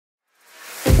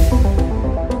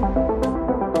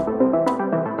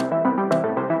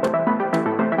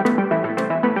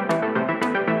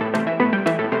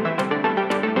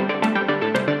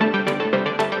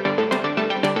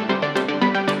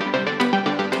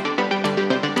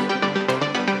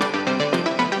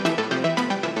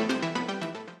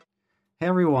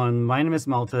everyone, my name is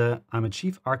Malte. I'm a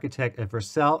chief architect at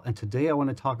Vercel, and today I want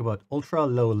to talk about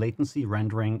ultra-low latency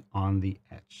rendering on the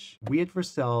edge. We at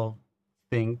Vercel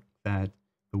think that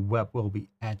the web will be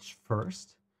edge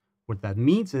first. What that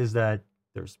means is that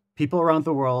there's people around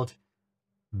the world,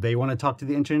 they want to talk to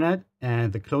the internet,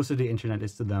 and the closer the internet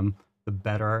is to them, the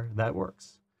better that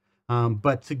works.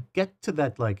 But to get to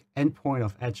that endpoint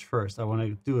of edge first, I want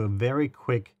to do a very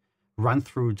quick run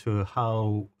through to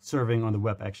how serving on the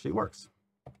web actually works.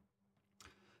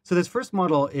 So this first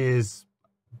model is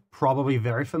probably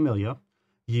very familiar.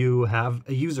 You have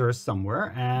a user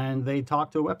somewhere and they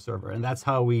talk to a web server, and that's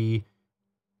how we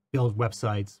build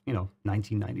websites,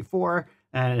 1994,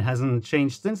 and it hasn't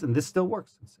changed since, and this still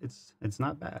works. It's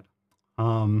not bad.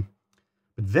 But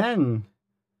then,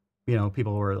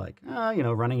 people were like,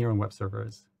 running your own web server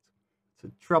is it's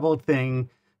a troubled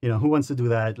thing. Who wants to do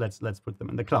that? Let's put them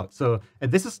in the cloud. So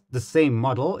this is the same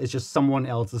model. It's just someone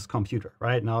else's computer,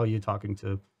 right? Now you're talking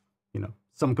to,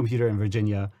 some computer in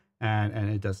Virginia, and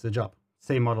it does the job.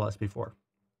 Same model as before.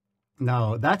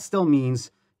 Now that still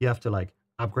means you have to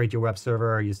upgrade your web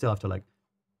server. You still have to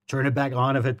turn it back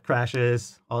on if it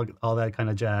crashes, all that kind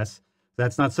of jazz.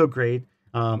 That's not so great.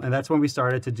 And that's when we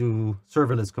started to do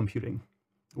serverless computing,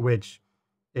 which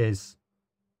is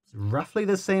roughly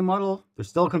the same model. There's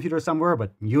still a computer somewhere,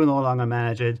 but you no longer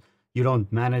manage it. You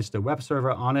don't manage the web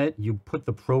server on it. You put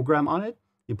the program on it.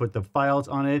 You put the files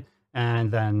on it, and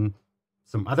then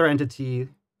some other entity,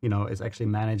 is actually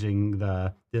managing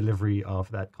the delivery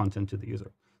of that content to the user.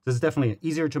 This is definitely an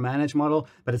easier to manage model,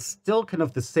 but it's still kind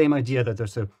of the same idea that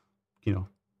there's a,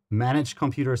 managed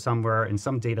computer somewhere in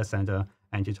some data center,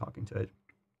 and you're talking to it.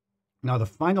 Now, the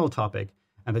final topic,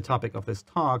 and the topic of this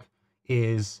talk,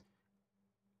 is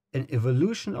an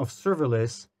evolution of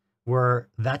serverless where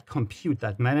that compute,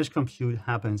 that managed compute,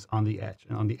 happens on the edge.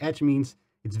 And on the edge means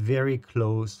it's very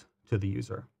close to the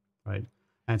user, right?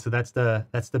 And so that's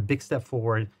the big step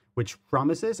forward, which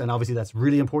promises, and obviously that's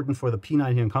really important for the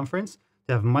P90 conference,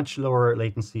 to have much lower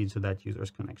latency to that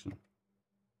user's connection.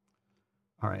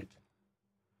 All right.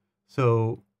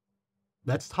 So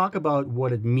let's talk about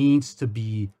what it means to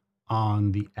be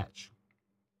on the edge.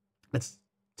 Let's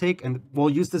take, and we'll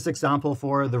use this example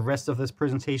for the rest of this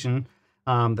presentation.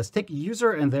 Let's take a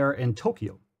user and they're in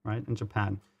Tokyo, right, in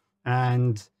Japan.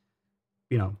 And,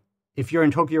 if you're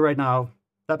in Tokyo right now,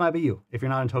 that might be you. If you're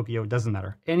not in Tokyo, it doesn't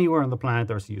matter. Anywhere on the planet,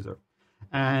 there's a user.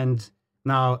 And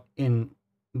now in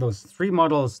those three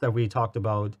models that we talked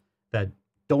about that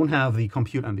don't have the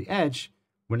compute on the edge,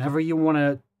 whenever you want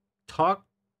to talk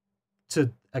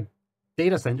to a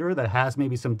data center that has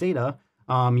maybe some data,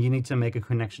 you need to make a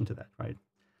connection to that, right?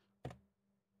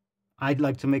 I'd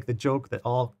like to make the joke that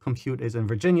all compute is in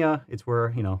Virginia. It's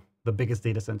where, the biggest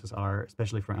data centers are,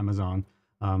 especially for Amazon,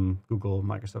 Google,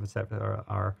 Microsoft, etc.,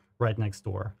 are right next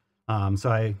door. So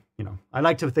I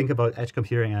like to think about edge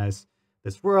computing as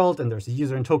this world, and there's a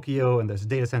user in Tokyo, and there's a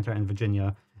data center in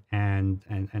Virginia, and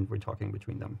we're talking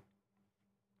between them.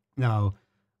 Now,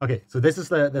 okay, so this is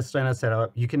the standard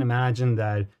setup. You can imagine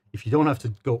that if you don't have to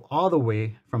go all the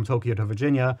way from Tokyo to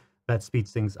Virginia, that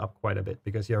speeds things up quite a bit,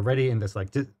 because you're already in this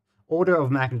order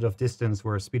of magnitude of distance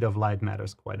where speed of light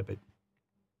matters quite a bit.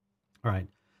 All right,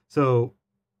 so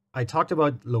I talked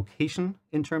about location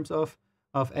in terms of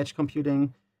edge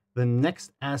computing. The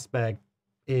next aspect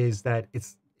is that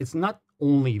it's not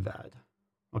only that,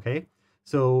 okay?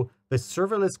 So the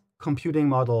serverless computing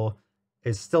model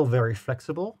is still very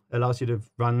flexible. It allows you to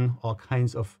run all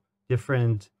kinds of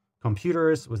different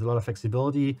computers with a lot of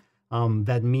flexibility.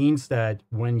 That means that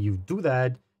when you do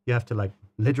that, you have to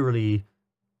literally,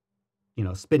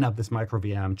 spin up this micro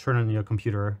VM, turn on your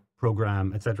computer,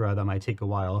 program, etc. That might take a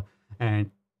while. And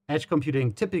edge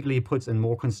computing typically puts in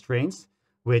more constraints,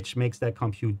 which makes that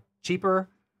compute cheaper.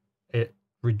 It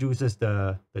reduces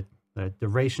the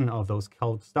duration of those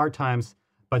cold start times,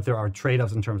 but there are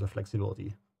trade-offs in terms of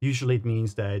flexibility. Usually it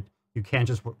means that you can't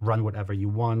just run whatever you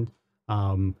want.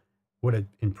 What it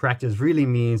in practice really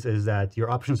means is that your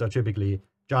options are typically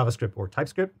JavaScript or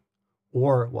TypeScript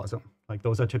or WASM.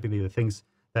 Those are typically the things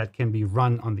that can be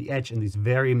run on the edge in these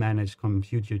very managed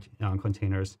compute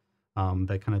containers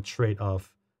that kind of trade off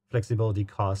flexibility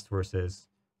cost versus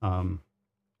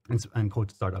and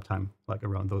code startup time,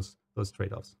 around those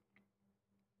trade-offs.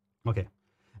 Okay,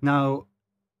 now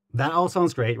that all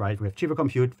sounds great, right? We have cheaper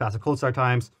compute, faster cold start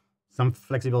times, some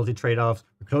flexibility trade-offs,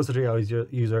 we're closer to our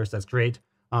users, that's great.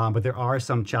 But there are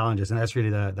some challenges, and that's really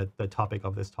the topic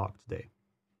of this talk today.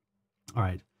 All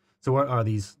right, so what are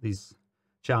these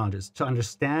challenges? To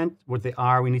understand what they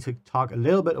are, we need to talk a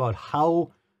little bit about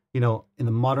how, in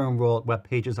the modern world, web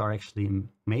pages are actually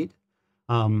made.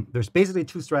 There's basically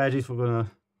two strategies we're going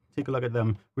to take a look at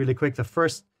them really quick. The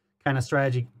first kind of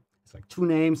strategy, it's like two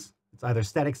names. It's either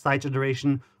static site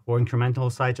generation or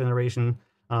incremental site generation.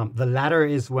 The latter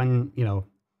is when, you know,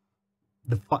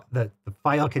 the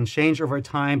file can change over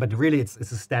time, but really it's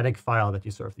a static file that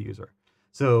you serve the user.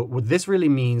 So what this really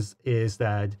means is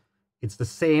that it's the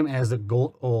same as the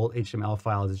old HTML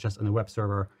file. It's just on the web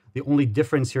server. The only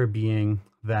difference here being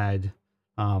that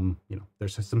you know,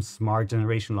 there's some smart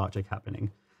generation logic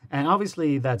happening. And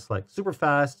obviously that's like super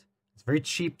fast. It's very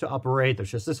cheap to operate.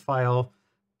 There's just this file,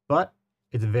 but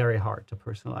it's very hard to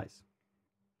personalize.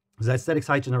 So that's static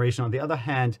site generation. On the other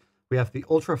hand, we have the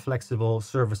ultra flexible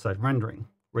server-side rendering,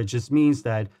 which just means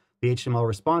that the HTML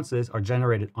responses are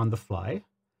generated on the fly,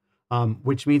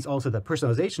 which means also that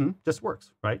personalization just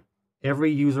works, right?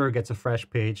 Every user gets a fresh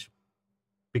page,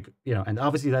 you know, and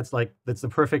obviously that's the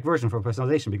perfect version for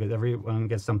personalization because everyone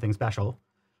gets something special.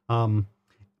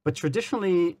 But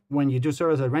traditionally, when you do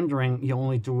server-side rendering, you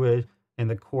only do it in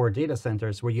the core data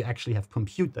centers where you actually have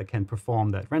compute that can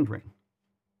perform that rendering.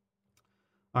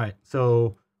 All right,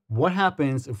 so what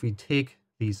happens if we take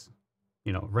these,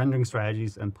 you know, rendering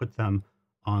strategies and put them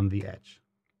on the edge?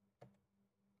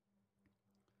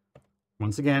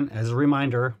 Once again, as a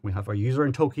reminder, we have our user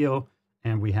in Tokyo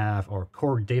and we have our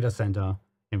core data center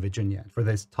in Virginia. For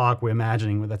this talk, we're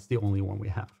imagining that's the only one we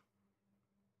have.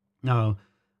 Now,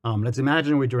 let's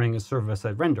imagine we're doing a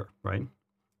server-side render, right?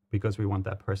 Because we want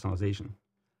that personalization.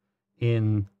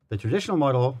 In the traditional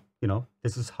model, you know,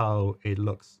 this is how it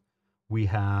looks. We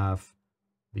have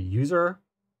the user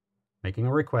making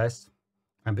a request,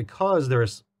 and because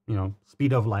there's, you know,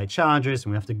 speed of light challenges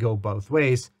and we have to go both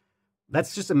ways,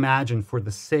 let's just imagine for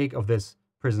the sake of this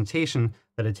presentation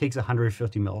that it takes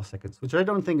 150 milliseconds, which I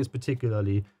don't think is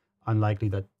particularly unlikely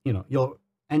that, you know, you'll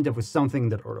end up with something in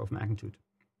that order of magnitude.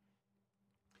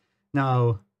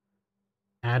 Now,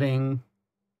 adding,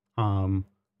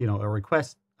 you know, a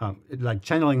request, like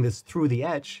channeling this through the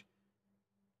edge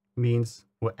means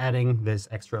we're adding this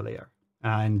extra layer.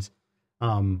 And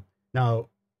now,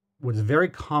 what's a very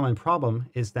common problem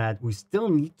is that we still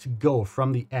need to go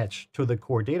from the edge to the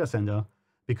core data center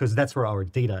because that's where our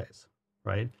data is,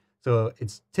 right? So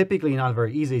it's typically not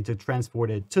very easy to transport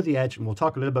it to the edge, and we'll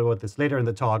talk a little bit about this later in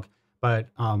the talk. But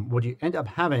what you end up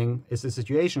having is a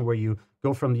situation where you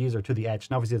go from the user to the edge.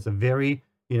 And obviously, it's a very,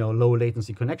 you know, low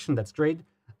latency connection. That's great.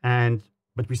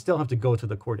 But we still have to go to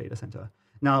the core data center.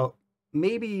 Now,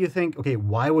 maybe you think, okay,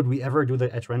 why would we ever do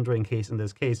the edge rendering case in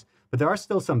this case? But there are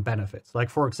still some benefits.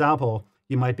 Like, for example,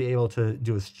 you might be able to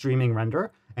do a streaming render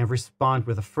and respond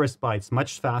with the first bytes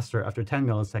much faster after 10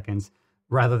 milliseconds,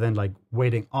 rather than like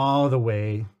waiting all the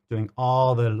way, doing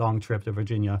all the long trip to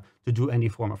Virginia to do any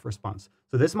form of response.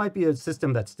 So this might be a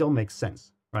system that still makes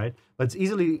sense, right? But it's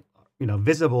easily, you know,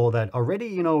 visible that already,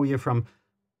 you know, you're from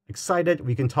excited,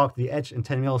 we can talk the edge in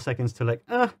 10 milliseconds to like,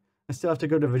 I still have to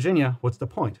go to Virginia. What's the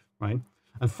point, right?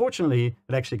 Unfortunately,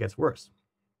 it actually gets worse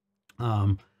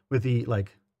with the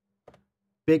like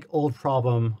big old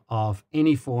problem of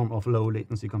any form of low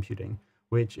latency computing,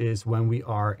 which is when we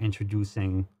are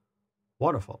introducing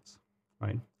waterfalls,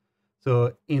 right?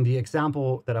 So in the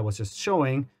example that I was just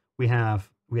showing, we had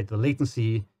the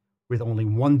latency with only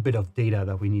 1 bit of data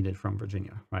that we needed from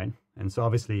Virginia, right? And so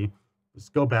obviously,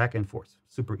 just go back and forth,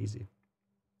 super easy.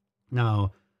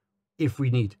 Now, if we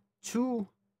need 2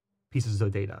 pieces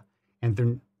of data, and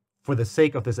then for the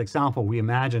sake of this example, we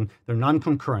imagine they're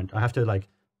non-concurrent. I have to like,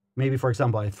 maybe for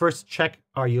example, I first check,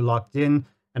 are you logged in?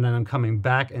 And then I'm coming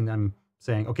back and I'm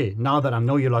saying, okay, now that I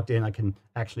know you're logged in, I can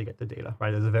actually get the data,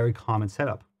 right? It's a very common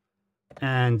setup.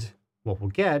 And what we'll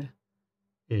get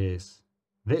is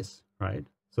this, right?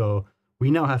 So we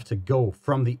now have to go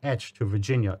from the edge to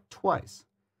Virginia twice,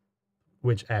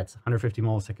 which adds 150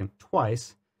 milliseconds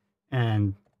twice.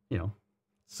 And, you know,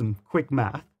 some quick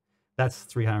math, that's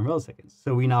 300 milliseconds.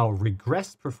 So we now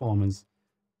regress performance,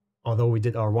 although we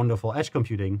did our wonderful edge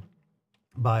computing,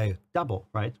 by double,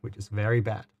 right? Which is very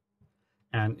bad.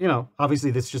 And, you know,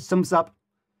 obviously this just sums up.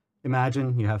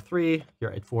 Imagine you have 3,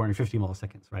 you're at 450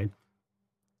 milliseconds, right?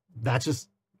 That's just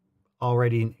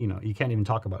already, you know, you can't even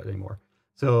talk about it anymore.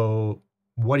 So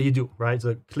what do, right?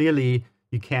 So clearly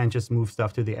you can't just move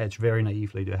stuff to the edge very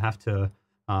naively. You have to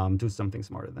do something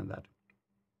smarter than that.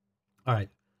 All right,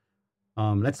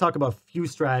 let's talk about a few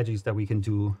strategies that we can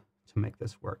do to make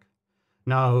this work.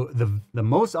 Now, the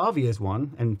most obvious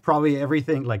one, and probably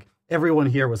everyone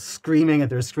here was screaming at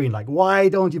their screen, like, why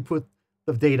don't you put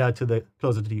the data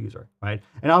closer to the user, right?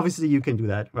 And obviously you can do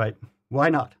that, right? Why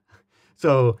not?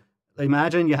 So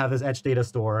imagine you have this edge data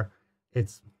store.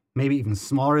 It's maybe even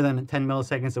smaller than 10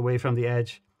 milliseconds away from the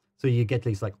edge. So you get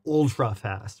these like ultra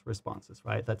fast responses,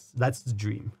 right? That's the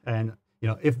dream. And you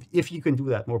know, if you can do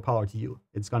that, more power to you.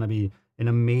 It's going to be an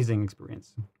amazing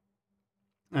experience.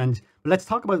 And let's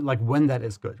talk about like when that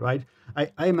is good, right?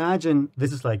 I imagine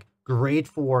this is like great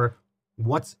for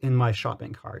what's in my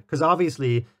shopping cart, because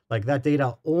obviously like that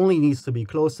data only needs to be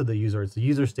close to the user. It's the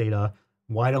user's data.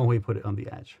 Why don't we put it on the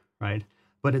edge, right?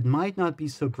 But it might not be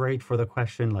so great for the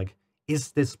question like,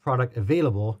 is this product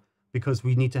available? Because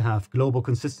we need to have global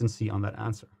consistency on that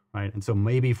answer, right? And so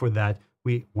maybe for that,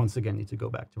 we once again need to go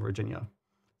back to Virginia.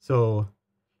 So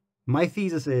my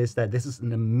thesis is that this is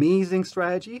an amazing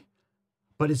strategy,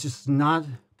 but it's just not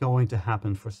going to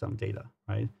happen for some data,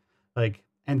 right? Like,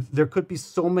 and there could be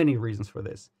so many reasons for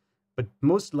this, but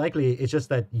most likely it's just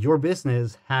that your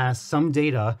business has some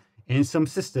data in some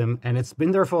system and it's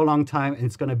been there for a long time and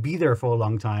it's going to be there for a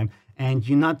long time, and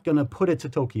you're not going to put it to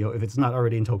Tokyo if it's not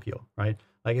already in Tokyo, right?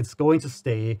 Like it's going to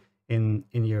stay in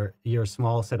your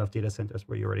small set of data centers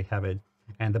where you already have it.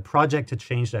 And the project to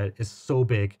change that is so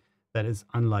big that it's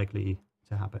unlikely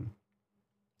to happen.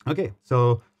 Okay,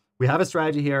 so we have a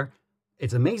strategy here.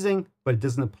 It's amazing, but it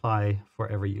doesn't apply for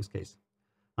every use case.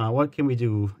 What can we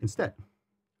do instead?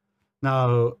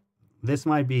 Now, this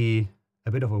might be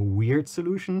a bit of a weird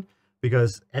solution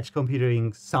because edge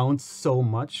computing sounds so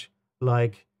much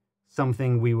like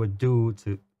something we would do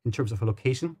in terms of a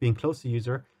location, being close to the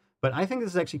user. But I think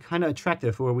this is actually kind of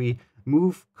attractive where we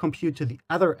move compute to the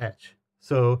other edge.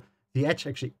 So the edge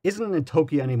actually isn't in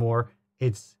Tokyo anymore.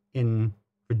 It's in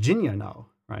Virginia now,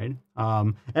 right?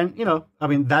 And you know, I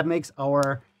mean, that makes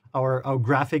our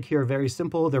graphic here very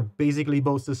simple. They're basically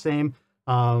both the same.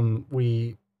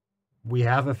 We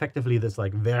have effectively this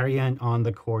like variant on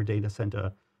the core data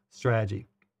center strategy.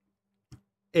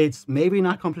 It's maybe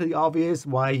not completely obvious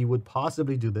why you would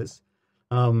possibly do this.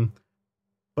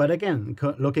 But again,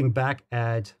 looking back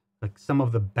at like some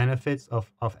of the benefits of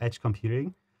edge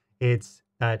computing, it's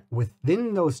that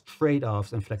within those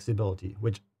trade-offs and flexibility,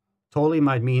 which totally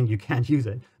might mean you can't use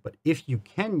it, but if you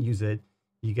can use it,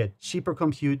 you get cheaper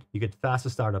compute, you get faster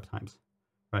startup times,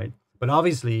 right? But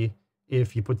obviously,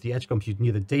 if you put the edge compute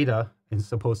near the data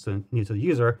as opposed to near to the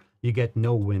user, you get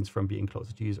no wins from being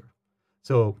closer to user.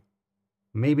 So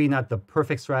maybe not the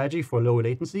perfect strategy for low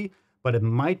latency, but it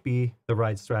might be the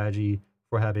right strategy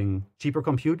for having cheaper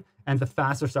compute and the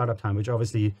faster startup time, which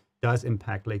obviously does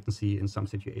impact latency in some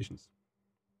situations.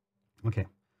 Okay,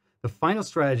 the final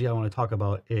strategy I want to talk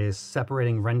about is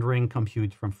separating rendering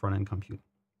compute from front-end compute.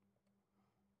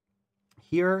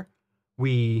 Here,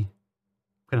 we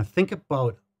kind of think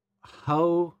about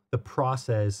how the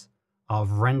process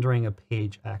of rendering a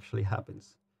page actually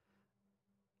happens.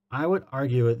 I would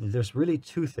argue that there's really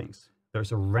two things.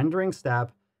 There's a rendering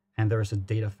step and there's a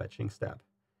data fetching step.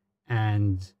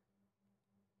 And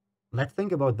let's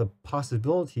think about the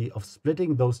possibility of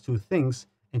splitting those two things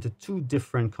into two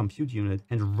different compute units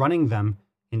and running them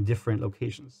in different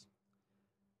locations.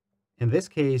 In this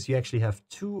case, you actually have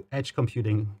two edge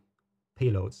computing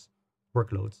payloads,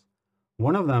 workloads.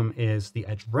 One of them is the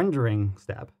edge rendering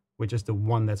step, which is the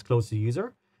one that's close to the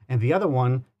user. And the other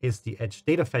one is the edge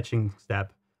data fetching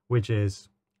step, which is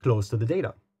close to the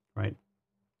data, right?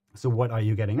 So what are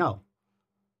you getting out?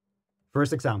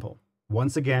 First example,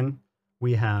 once again,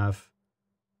 we have,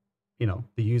 you know,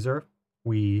 the user,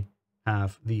 we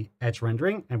have the edge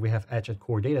rendering, and we have edge at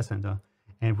core data center.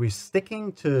 And we're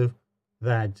sticking to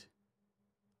that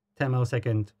 10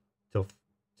 millisecond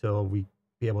till we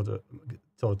be able to,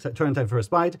 so turn time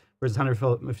first byte versus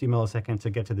 150 milliseconds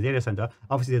to get to the data center.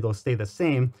 Obviously, they'll stay the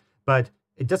same, but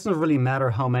it doesn't really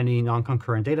matter how many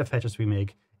non-concurrent data fetches we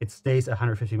make. It stays at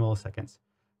 150 milliseconds,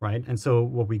 right? And so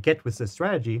what we get with this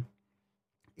strategy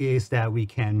is that we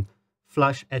can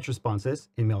flush edge responses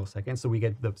in milliseconds. So we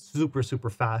get the super,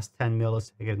 super fast 10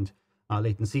 millisecond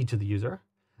latency to the user,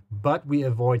 but we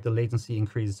avoid the latency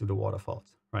increases to the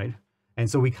waterfalls, right? And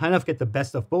so we kind of get the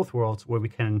best of both worlds where we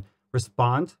can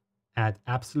respond at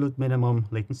absolute minimum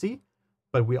latency,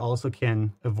 but we also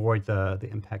can avoid the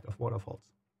impact of waterfalls.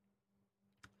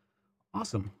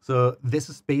 Awesome. So this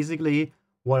is basically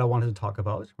what I wanted to talk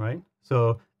about, right?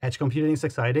 So edge computing is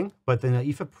exciting, but the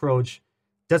naive approach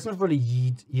doesn't really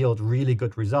yield really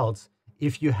good results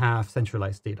if you have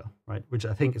centralized data, right? Which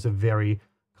I think is a very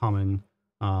common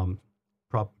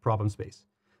problem space.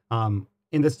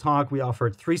 In this talk, we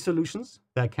offered 3 solutions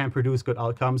that can produce good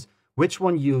outcomes. Which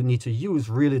one you need to use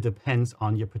really depends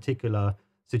on your particular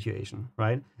situation,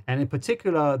 right? And in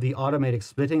particular, the automatic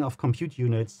splitting of compute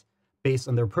units based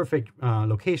on their perfect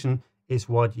location is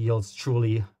what yields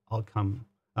truly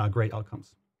great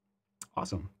outcomes.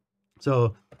 Awesome.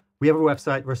 So we have a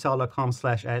website,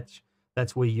 vercel.com/edge.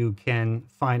 That's where you can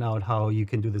find out how you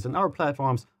can do this on our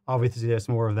platforms. Obviously, there's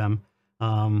more of them.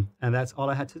 And that's all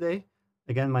I had today.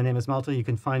 Again, my name is Malte. You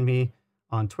can find me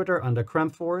on Twitter under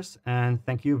Kremforce, and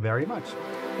thank you very much.